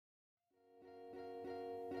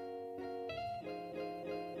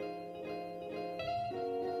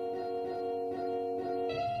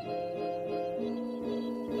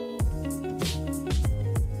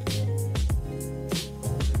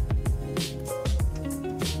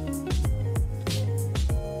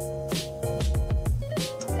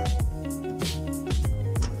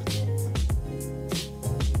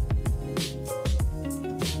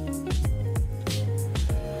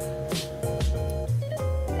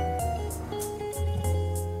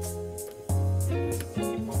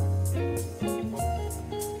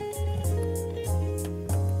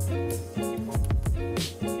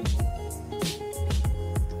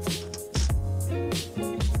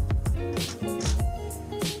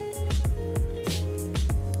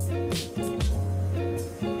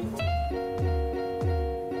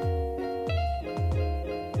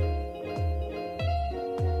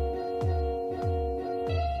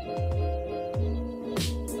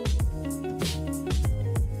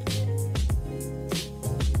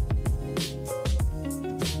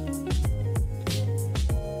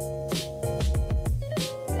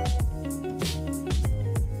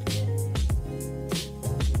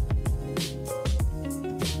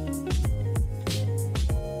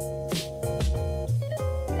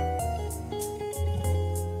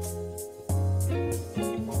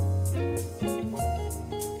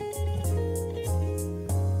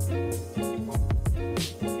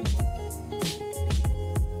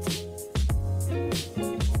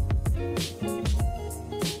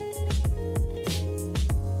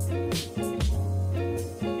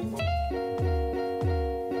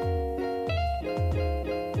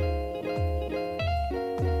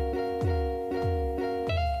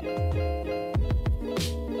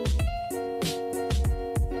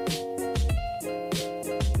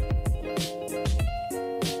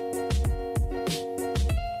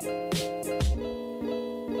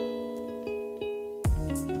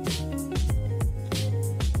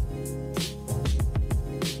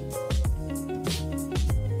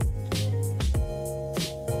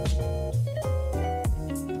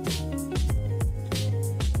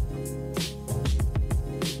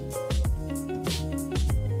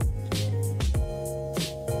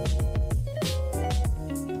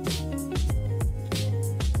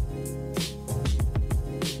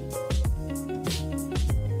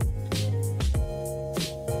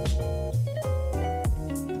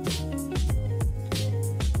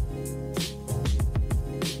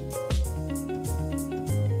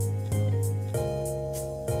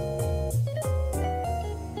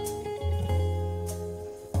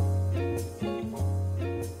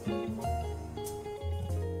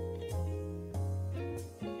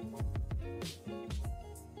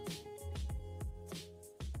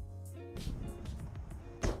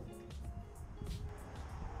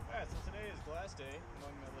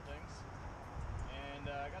And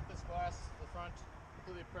I got this glass, the front,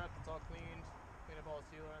 completely prepped. It's all cleaned. Clean up all the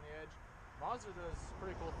seal around the edge. Mazda does a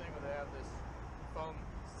pretty cool thing where they have this foam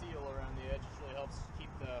seal around the edge, which really helps keep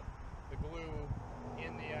the glue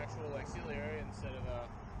in the actual like seal area instead of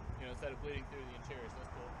instead of bleeding through the interior. So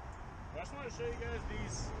that's cool. But I just wanted to show you guys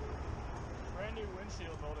these brand new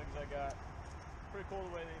windshield moldings I got. Pretty cool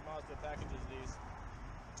the way that Mazda packages these.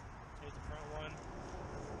 Here's the front one.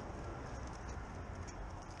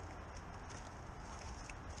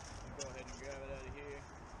 Go ahead and grab it out of here.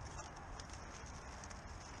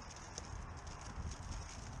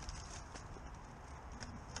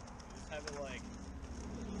 Just have it like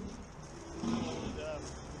folded up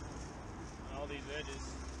on all these edges,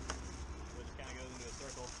 so it just kind of goes into a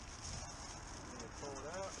circle. And we'll pull it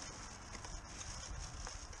out.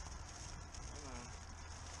 Come on.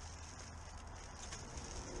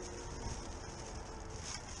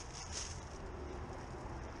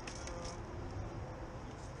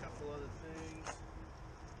 Other things.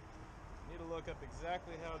 Need to look up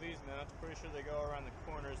exactly how these mount. I'm pretty sure they go around the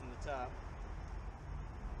corners and the top.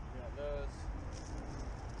 Got those.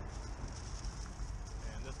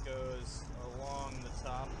 And this goes along the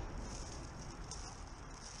top.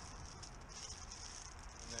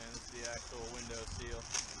 And then this is the actual window seal.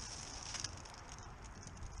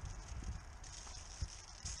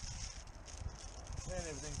 And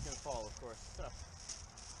everything's going to fall, of course. So,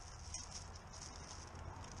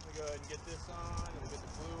 let me go ahead and get this on, and we'll get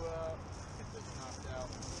the glue out, get this knocked out.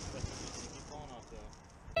 The rest of it's going to keep falling off though.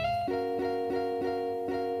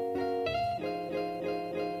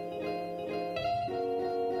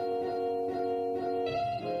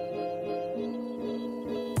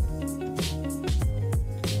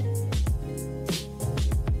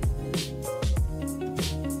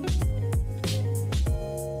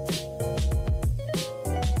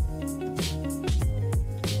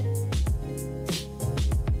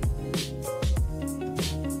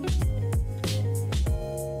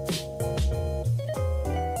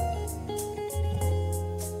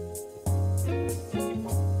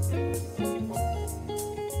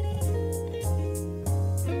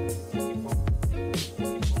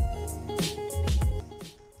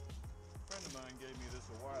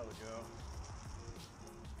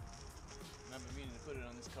 I've been meaning to put it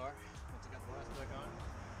on this car once I got the last back on.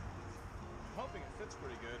 I'm hoping it fits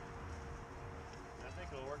pretty good. And I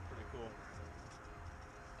think it'll work pretty cool.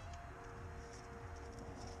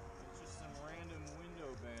 It's just some random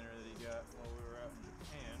window banner that he got while we were out in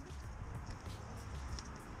Japan.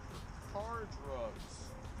 Car drugs.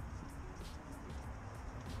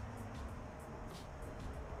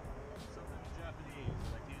 Something in Japanese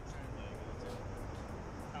that I can't translate because it's in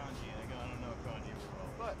kanji and I don't know kanji very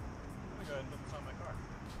well. But I'm gonna go ahead and put this on my car.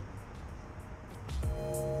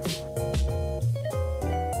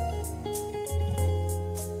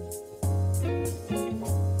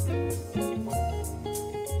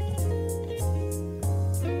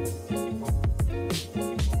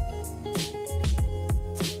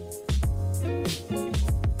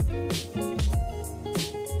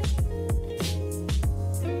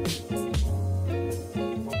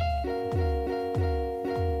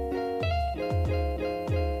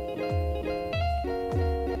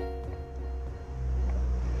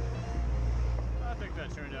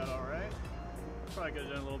 Probably could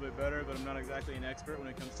have done a little bit better, but I'm not exactly an expert when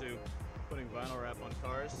it comes to putting vinyl wrap on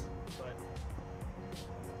cars, but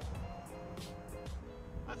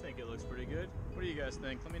I think it looks pretty good. What do you guys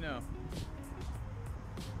think? Let me know.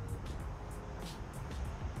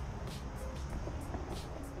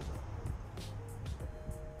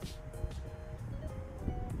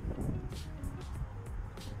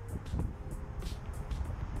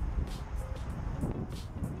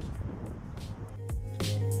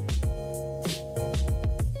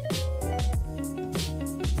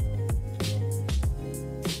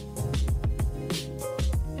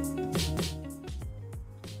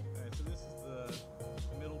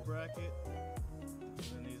 Bracket,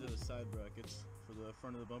 and then these are the side brackets for the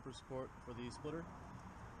front of the bumper support for the splitter.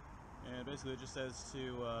 And basically it just says to,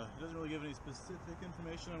 it doesn't really give any specific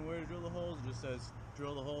information on where to drill the holes, it just says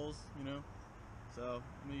drill the holes, you know. So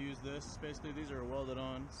I'm going to use this. Basically these are welded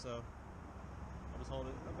on, so I'll just hold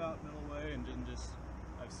it about middle way and then just,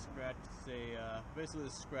 I've scratched a, basically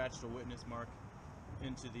scratched a witness mark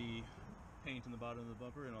into the paint in the bottom of the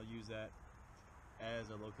bumper, and I'll use that as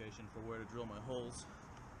a location for where to drill my holes.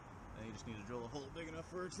 And you just need to drill a hole big enough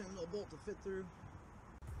for a 10mm bolt to fit through.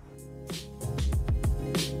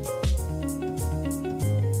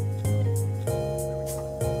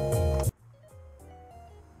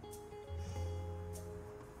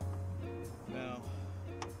 Now,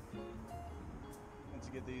 once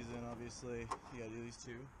you get these these in, obviously. You gotta do these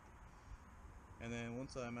two. And then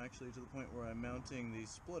once I'm actually to the point where I'm mounting the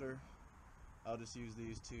splitter, I'll just use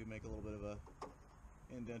these to make a little bit of a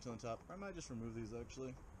indent on the top. Or I might just remove these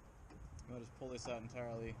actually. I'll just pull this out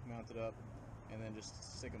entirely, mount it up, and then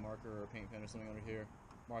just stick a marker or a paint pen or something under here,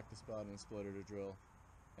 mark the spot in the splitter to drill,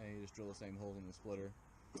 and you just drill the same holes in the splitter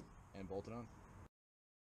and bolt it on.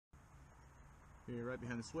 Here right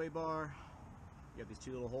behind the sway bar, you got these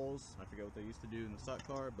two little holes. I forget what they used to do in the stock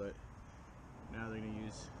car, but now they're going to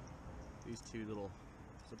use these two little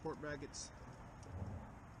support brackets.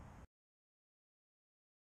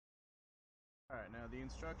 Alright, now the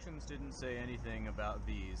instructions didn't say anything about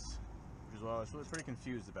these, which is why I was really pretty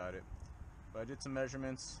confused about it. But I did some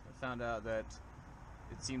measurements. I found out that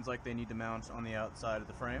it seems like they need to mount on the outside of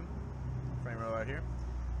the frame row right here.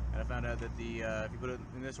 And I found out that the if you put it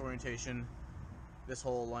in this orientation, this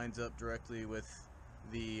hole lines up directly with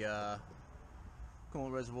the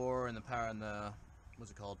coolant reservoir and the power and the,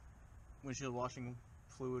 what's it called, windshield washing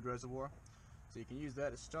fluid reservoir. So you can use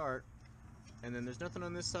that to start, and then there's nothing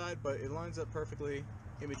on this side, but it lines up perfectly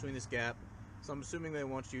in between this gap. So I'm assuming they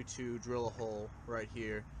want you to drill a hole right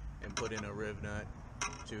here and put in a riv nut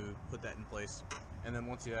to put that in place. And then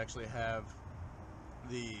once you actually have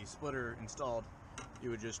the splitter installed,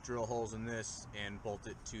 you would just drill holes in this and bolt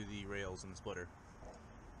it to the rails in the splitter.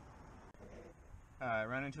 I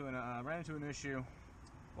ran into an issue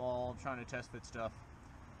while trying to test fit stuff,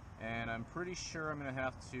 and I'm pretty sure I'm gonna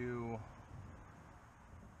have to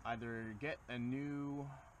either get new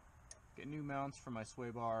mounts for my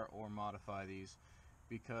sway bar or modify these,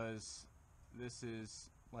 because this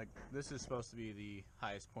is supposed to be the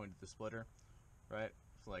highest point of the splitter, right?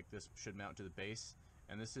 So like this should mount to the base,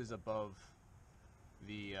 and this is above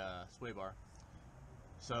the sway bar,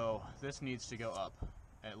 so this needs to go up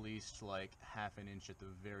at least like half an inch at the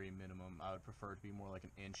very minimum. I would prefer it to be more like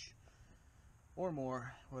an inch or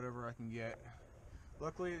more, whatever I can get.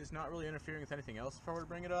 Luckily it's not really interfering with anything else if I were to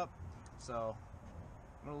bring it up, so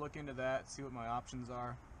I'm going to look into that, see what my options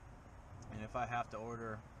are, and if I have to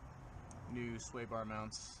order new sway bar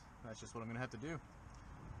mounts, that's just what I'm going to have to do.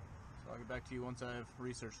 So I'll get back to you once I've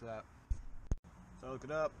researched that. So I looked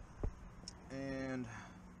it up, and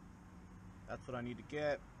that's what I need to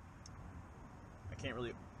get. I can't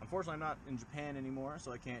really, unfortunately I'm not in Japan anymore,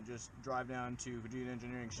 so I can't just drive down to Fujita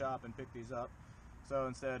Engineering shop and pick these up. So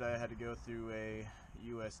instead I had to go through a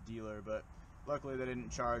US dealer, but luckily they didn't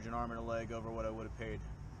charge an arm and a leg over what I would have paid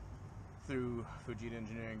through Fujita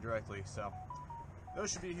Engineering directly. So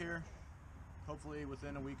those should be here hopefully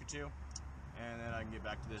within a week or two, and then I can get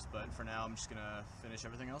back to this, but for now I'm just gonna finish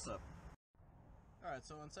everything else up. Alright,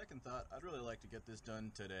 so on second thought, I'd really like to get this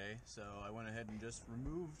done today, so I went ahead and just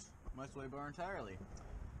removed my sway bar entirely.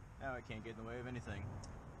 Now it can't get in the way of anything.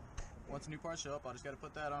 Once new parts show up, I'll just gotta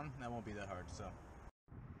put that on. That won't be that hard, so.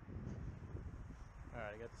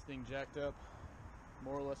 Alright, I got this thing jacked up,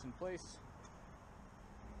 more or less in place.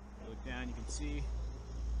 If you look down, you can see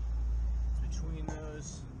it's between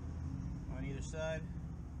those on either side.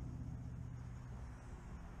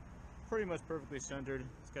 Pretty much perfectly centered.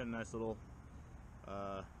 It's got a nice little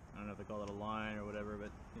I don't know if they call it a line or whatever,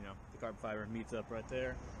 but you know, the carbon fiber meets up right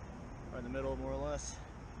there, right in the middle more or less.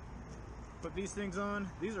 Put these things on.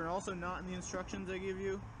 These are also not in the instructions they give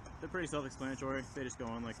you. They're pretty self-explanatory. They just go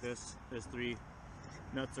on like this. There's 3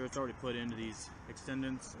 nuts that it's already put into these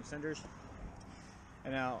extenders.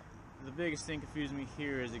 And now the biggest thing confusing me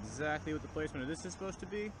here is exactly what the placement of this is supposed to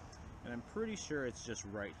be, and I'm pretty sure it's just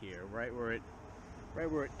right here, right where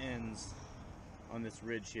it ends on this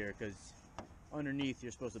ridge here, because underneath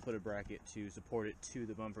you're supposed to put a bracket to support it to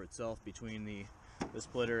the bumper itself between the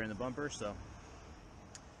splitter and the bumper. So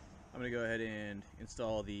I'm going to go ahead and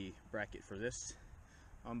install the bracket for this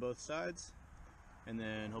on both sides, and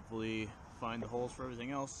then hopefully find the holes for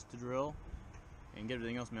everything else to drill and get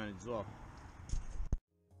everything else mounted as well.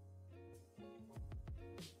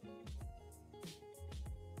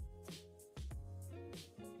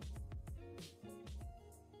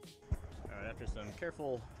 Alright, after some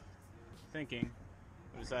careful thinking,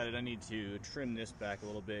 I decided I need to trim this back a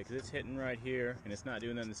little bit because it's hitting right here and it's not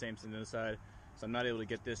doing that in the same thing on the other side, so I'm not able to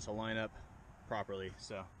get this to line up properly.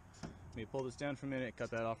 So let me pull this down for a minute, cut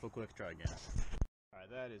that off real quick, try again. Alright,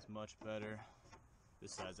 that is much better.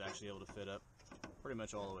 This side's actually able to fit up pretty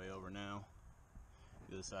much all the way over now.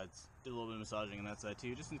 The other side's did a little bit of massaging on that side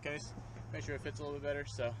too, just in case, make sure it fits a little bit better.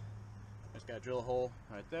 So I just gotta drill a hole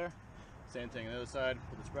right there. Same thing on the other side,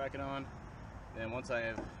 put this bracket on. Then once I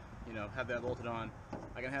have that bolted on,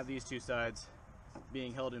 I can have these 2 sides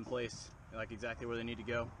being held in place like exactly where they need to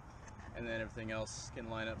go, and then everything else can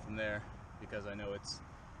line up from there, because I know it's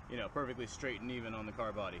you know, perfectly straight and even on the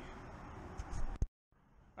car body.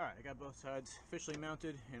 Alright, I got both sides officially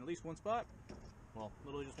mounted in at least one spot. Well,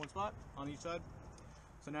 literally just one spot on each side.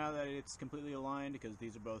 So now that it's completely aligned, because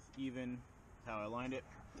these are both even how I aligned it,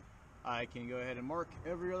 I can go ahead and mark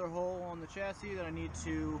every other hole on the chassis that I need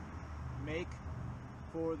to make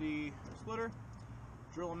for the splitter,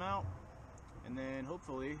 drill them out, and then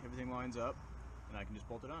hopefully everything lines up and I can just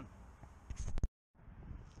bolt it on.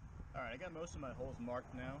 Alright, I got most of my holes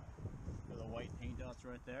marked now with the white paint dots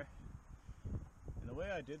right there. And the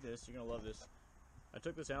way I did this, you're going to love this. I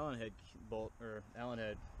took this Allen head bolt, or Allen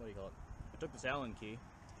head, what do you call it? I took this Allen key,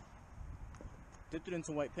 dipped it in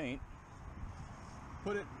some white paint,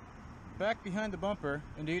 put it back behind the bumper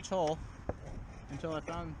into each hole until I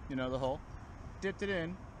found, you know, the hole, dipped it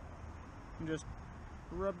in, and just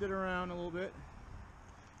rubbed it around a little bit.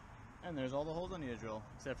 And there's all the holes I need to drill,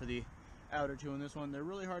 except for the outer two in this one. They're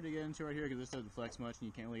really hard to get into right here because this doesn't flex much and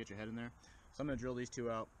you can't really get your head in there. So I'm going to drill these two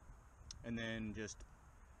out and then just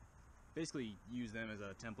basically use them as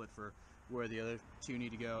a template for where the other two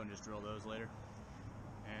need to go and just drill those later.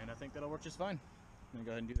 And I think that'll work just fine. I'm going to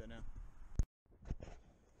go ahead and do that now.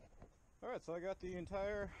 Alright, so I got the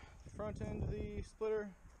entire front end of the splitter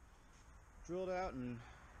drilled out and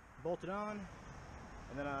bolted on.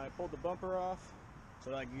 And then I pulled the bumper off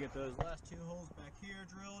so that I can get those last two holes back here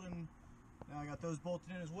drilled, and now I got those bolted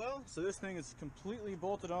in as well. So this thing is completely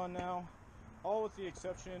bolted on now, all with the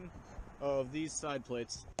exception of these side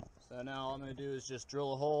plates. So now all I'm going to do is just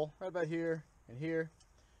drill a hole right about here and here,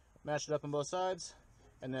 match it up on both sides,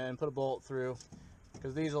 and then put a bolt through,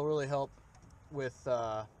 because these will really help with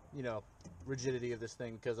you know, rigidity of this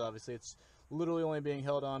thing, because obviously it's literally only being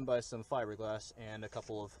held on by some fiberglass and a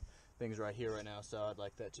couple of things right here right now, so I'd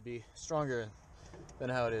like that to be stronger than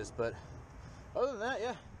how it is. But other than that,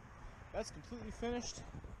 yeah, that's completely finished,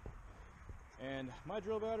 and my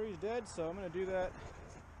drill battery's dead, so I'm going to do that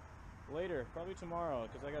later, probably tomorrow,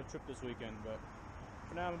 because I got a trip this weekend. But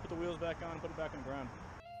for now, I'm going to put the wheels back on and put it back on the ground.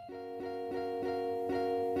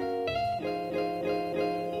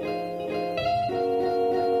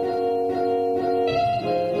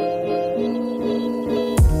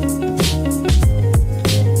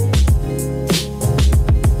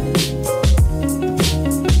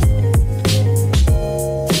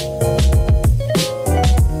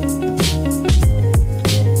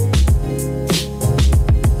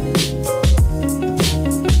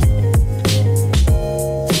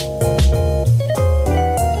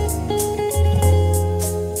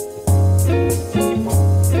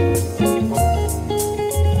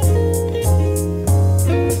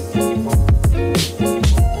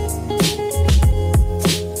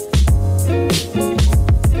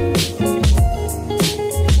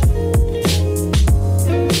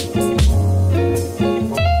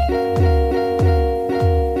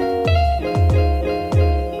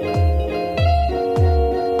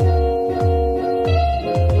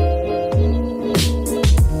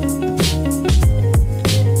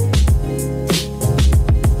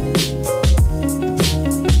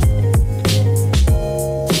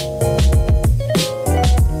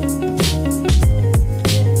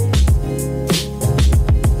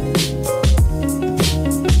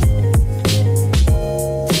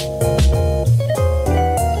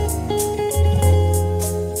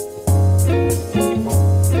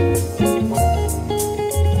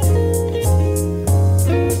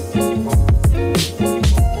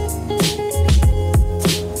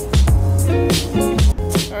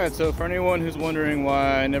 So for anyone who's wondering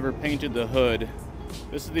why I never painted the hood,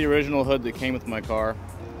 this is the original hood that came with my car.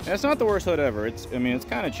 And it's not the worst hood ever. I mean, it's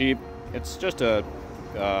kind of cheap. It's just a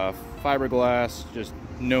fiberglass, just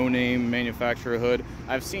no-name manufacturer hood.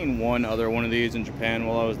 I've seen one other one of these in Japan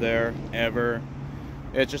while I was there, ever.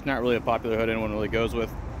 It's just not really a popular hood anyone really goes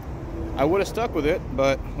with. I would have stuck with it,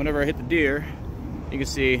 but whenever I hit the deer, you can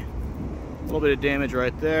see a little bit of damage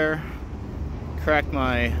right there. Cracked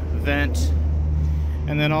my vent.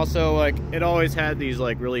 And then also, like, it always had these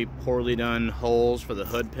like really poorly done holes for the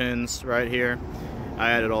hood pins right here. I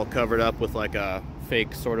had it all covered up with like a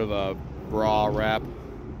fake sort of a bra wrap.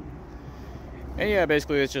 And yeah,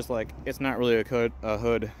 basically it's just like, it's not really a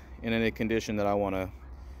hood in any condition that I want to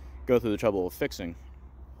go through the trouble of fixing.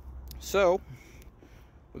 So,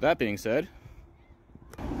 with that being said,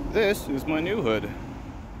 this is my new hood.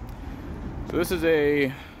 So this is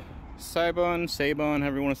a Sabon,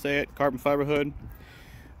 however you want to say it, carbon fiber hood.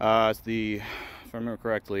 It's the, if I remember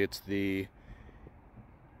correctly, it's the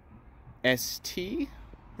ST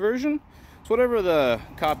version. It's whatever the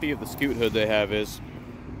copy of the Scoot hood they have is,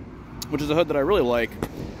 which is a hood that I really like.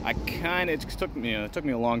 It took me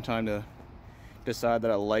a long time to decide that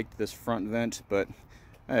I liked this front vent, but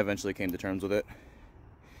I eventually came to terms with it.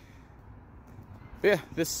 But yeah,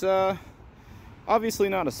 this obviously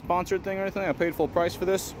not a sponsored thing or anything. I paid full price for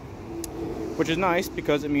this, which is nice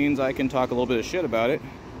because it means I can talk a little bit of shit about it.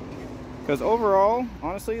 Because overall,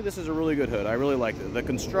 honestly, this is a really good hood. I really like it. The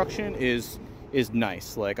construction is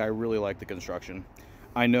nice. Like, I really like the construction.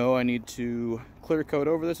 I know I need to clear coat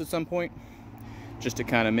over this at some point, just to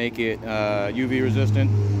kind of make it UV resistant.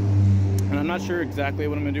 And I'm not sure exactly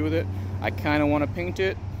what I'm going to do with it. I kind of want to paint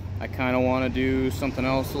it. I kind of want to do something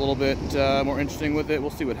else a little bit more interesting with it.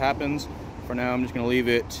 We'll see what happens. For now, I'm just going to leave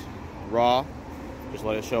it raw. Just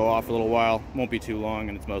let it show off for a little while. Won't be too long,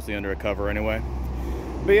 and it's mostly under a cover anyway.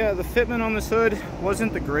 But yeah, the fitment on this hood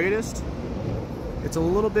wasn't the greatest. It's a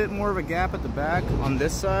little bit more of a gap at the back on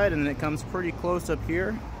this side, and then it comes pretty close up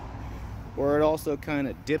here, where it also kind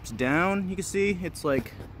of dips down. You can see it's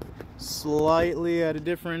like slightly at a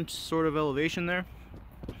different sort of elevation there.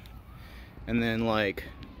 And then like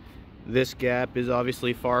this gap is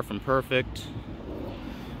obviously far from perfect.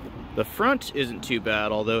 The front isn't too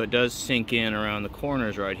bad, although it does sink in around the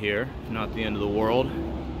corners right here. Not the end of the world.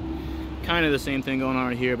 Kind of the same thing going on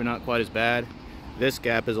right here, but not quite as bad. This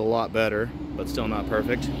gap is a lot better, but still not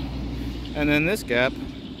perfect. And then this gap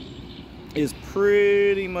is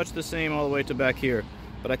pretty much the same all the way to back here,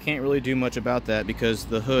 but I can't really do much about that because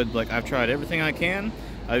the hood, like, I've tried everything I can.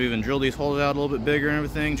 I've even drilled these holes out a little bit bigger and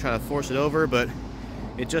everything, try to force it over, but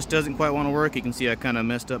it just doesn't quite want to work. You can see I kind of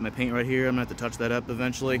messed up my paint right here. I'm gonna have to touch that up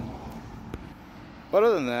eventually. But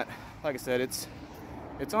other than that, like I said, it's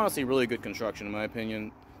honestly really good construction in my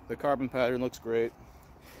opinion. The carbon pattern looks great.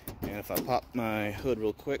 And if I pop my hood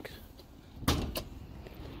real quick,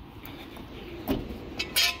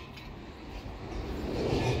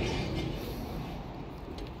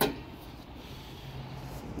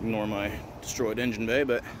 ignore my destroyed engine bay,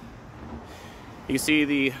 but you can see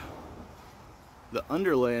the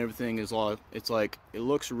underlay and everything is all, it's like, it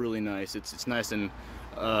looks really nice. It's nice and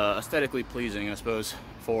aesthetically pleasing, I suppose,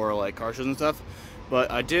 for like car shows and stuff. But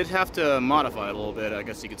I did have to modify it a little bit, I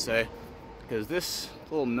guess you could say, because this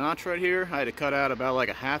little notch right here, I had to cut out about like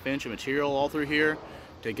a ½ inch of material all through here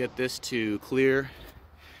to get this to clear,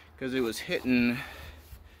 because it was hitting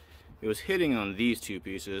on these two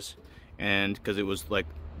pieces, and because it was like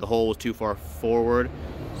the hole was too far forward,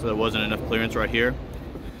 so there wasn't enough clearance right here.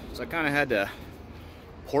 So I kind of had to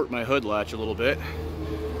port my hood latch a little bit,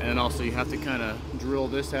 and also you have to kind of drill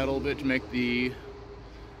this out a little bit to make the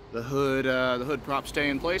hood prop stay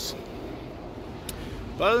in place.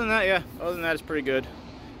 But other than that, yeah, other than that, it's pretty good.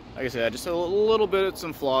 Like I said, just a little bit of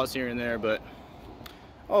some flaws here and there, but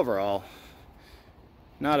overall,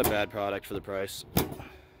 not a bad product for the price.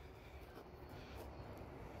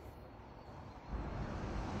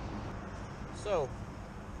 So,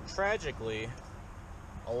 tragically,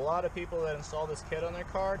 a lot of people that install this kit on their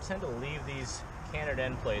car tend to leave these canted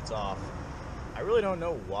end plates off. I really don't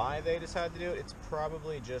know why they decided to do it. It's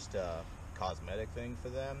probably just a cosmetic thing for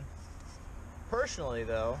them. Personally,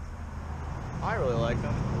 though, I really like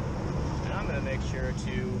them, and I'm going to make sure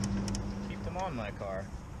to keep them on my car.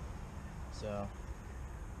 So,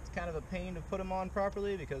 it's kind of a pain to put them on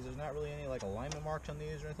properly because there's not really any like alignment marks on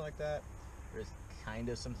these or anything like that. There's kind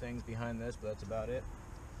of some things behind this, but that's about it.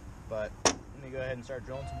 But let me go ahead and start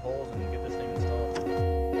drilling some holes and get this thing installed.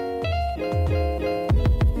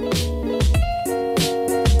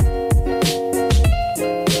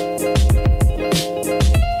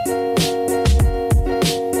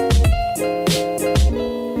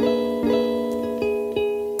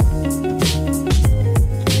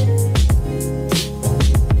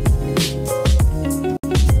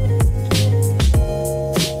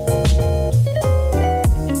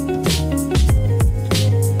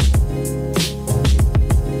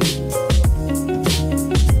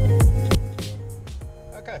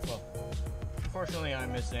 Unfortunately,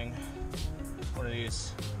 I'm missing one of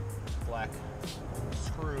these black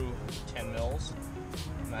screw 10 mils,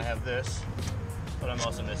 and I have this, but I'm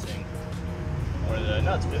also missing one of the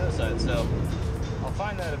nuts for the other side, so I'll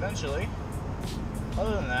find that eventually.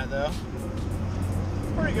 Other than that, though,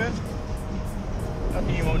 pretty good.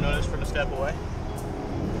 Nothing you won't notice from a step away.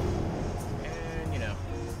 And, you know,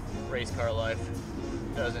 race car life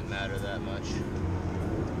doesn't matter that much.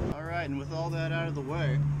 Alright, and with all that out of the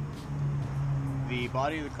way, the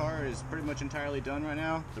body of the car is pretty much entirely done right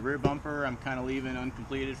now. The rear bumper I'm kind of leaving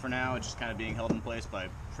uncompleted for now. It's just kind of being held in place by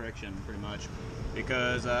friction pretty much,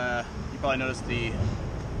 because you probably noticed the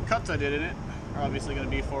cuts I did in it are obviously going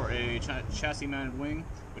to be for a chassis mounted wing,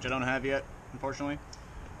 which I don't have yet, unfortunately.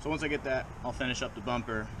 So once I get that, I'll finish up the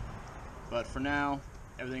bumper. But for now,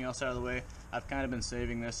 everything else out of the way, I've kind of been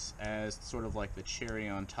saving this as sort of like the cherry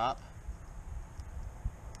on top.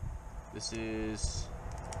 This is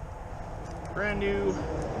brand new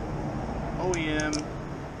OEM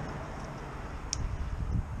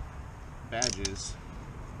badges.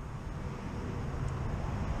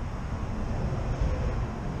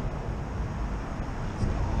 Let's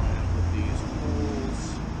go on and put these holes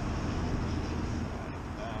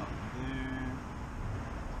about there.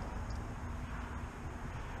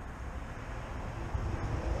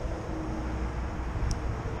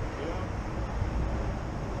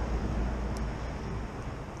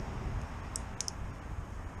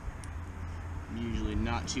 I'm usually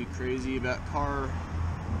not too crazy about car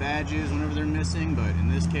badges whenever they're missing, but in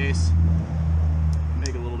this case,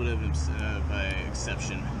 make a little bit of an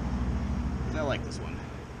exception. I like this one.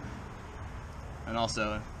 And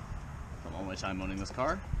also, from all my time owning this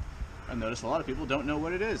car, I've noticed a lot of people don't know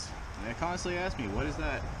what it is. And they constantly ask me, what is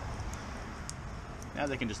that? Now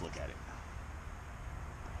they can just look at it.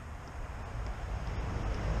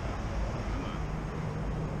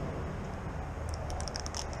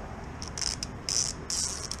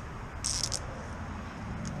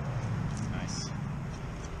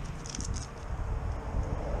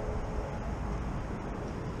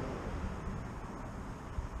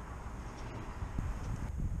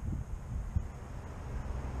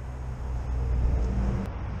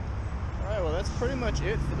 That's pretty much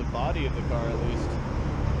it for the body of the car, at least.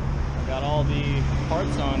 I got all the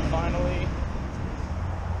parts on finally,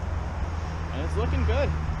 and it's looking good.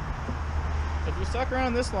 If you stuck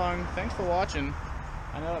around this long, thanks for watching.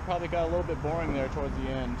 I know it probably got a little bit boring there towards the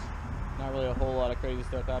end. Not really a whole lot of crazy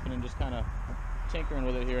stuff happening, just kind of tinkering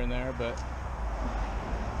with it here and there, but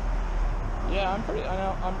yeah,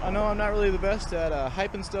 I know I'm not really the best at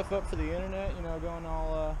hyping stuff up for the internet, you know, going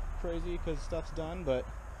all crazy because stuff's done, but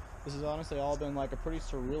this has honestly all been like a pretty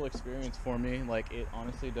surreal experience for me. Like, it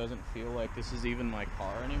honestly doesn't feel like this is even my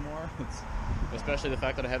car anymore. Especially the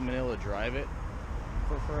fact that I haven't been able to drive it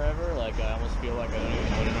for forever. Like, I almost feel like I don't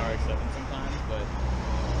even own an RX7 sometimes, but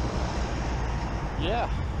yeah,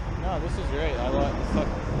 no, this is great.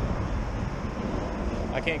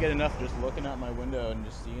 I can't get enough just looking out my window and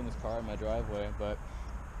just seeing this car in my driveway. But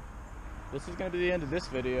this is going to be the end of this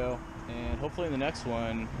video, and hopefully in the next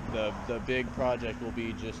one, the big project will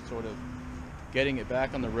be just sort of getting it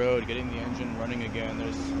back on the road, getting the engine running again.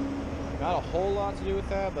 There's not a whole lot to do with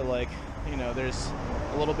that, but like, you know, there's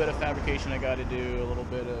a little bit of fabrication I got to do, a little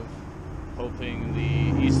bit of hoping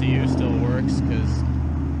the ECU still works, because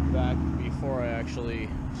back before I actually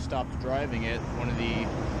stopped driving it, one of the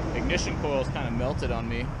ignition coils kind of melted on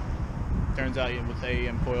me. Turns out with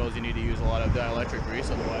AEM coils you need to use a lot of dielectric grease,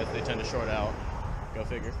 otherwise they tend to short out. Go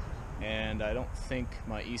figure. And I don't think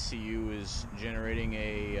my ECU is generating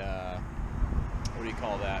a, what do you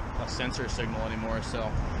call that, a sensor signal anymore, so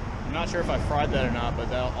I'm not sure if I fried that or not, but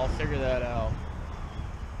I'll figure that out.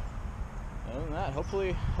 Other than that,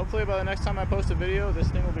 hopefully by the next time I post a video, this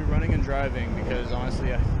thing will be running and driving, because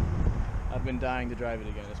honestly I've been dying to drive it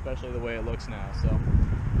again, especially the way it looks now. So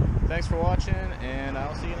thanks for watching, and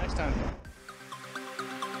I'll see you next time.